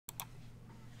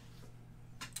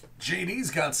JD's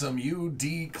got some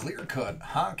UD clear cut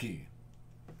hockey.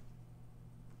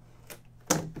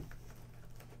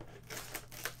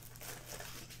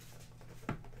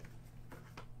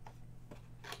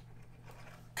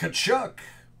 Kachuk.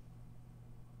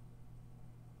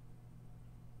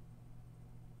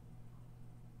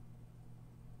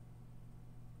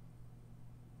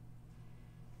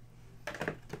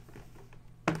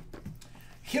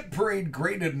 Hit Parade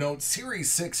graded note,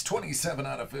 Series 6, 27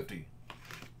 out of 50.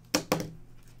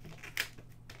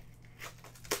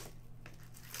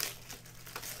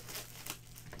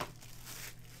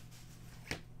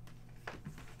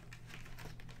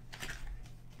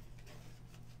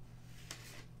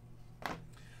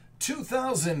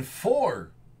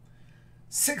 (2004)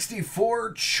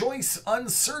 64 choice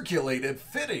uncirculated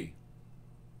 50.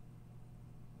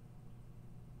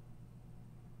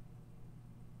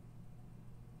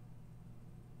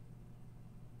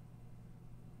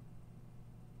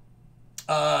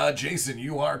 Jason,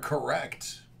 you are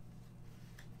correct.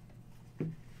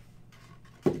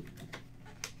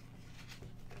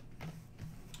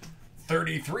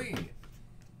 $33.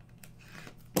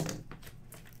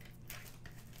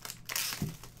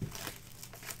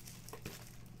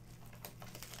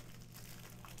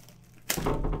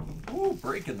 Ooh,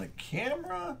 breaking the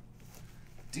camera.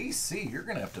 DC, you're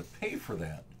going to have to pay for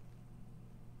that.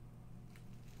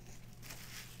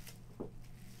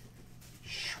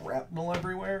 Shrapnel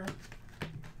everywhere.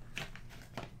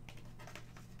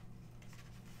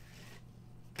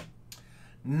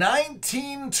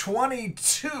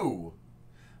 $19.22.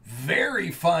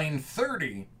 Very fine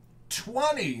 30.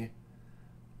 20.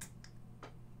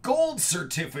 Gold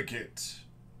certificate.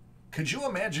 Could you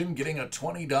imagine getting a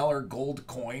 $20 gold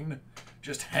coin?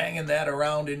 Just hanging that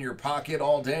around in your pocket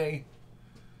all day?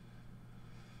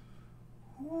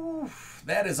 Oof,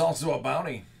 that is also a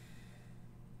bounty.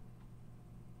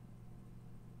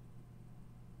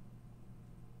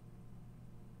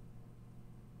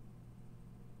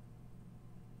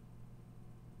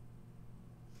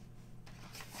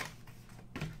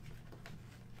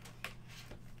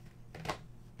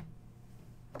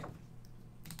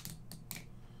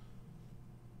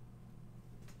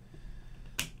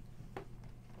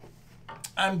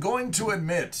 I'm going to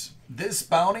admit, this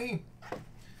bounty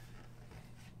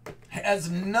has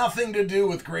nothing to do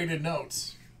with graded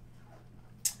notes.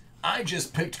 I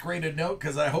just picked graded note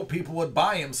because I hope people would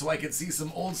buy them so I could see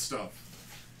some old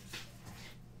stuff.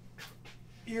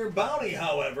 Your bounty,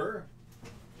 however,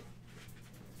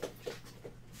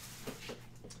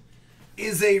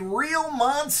 is a Real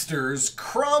Monsters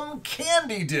Crumb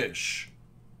Candy Dish.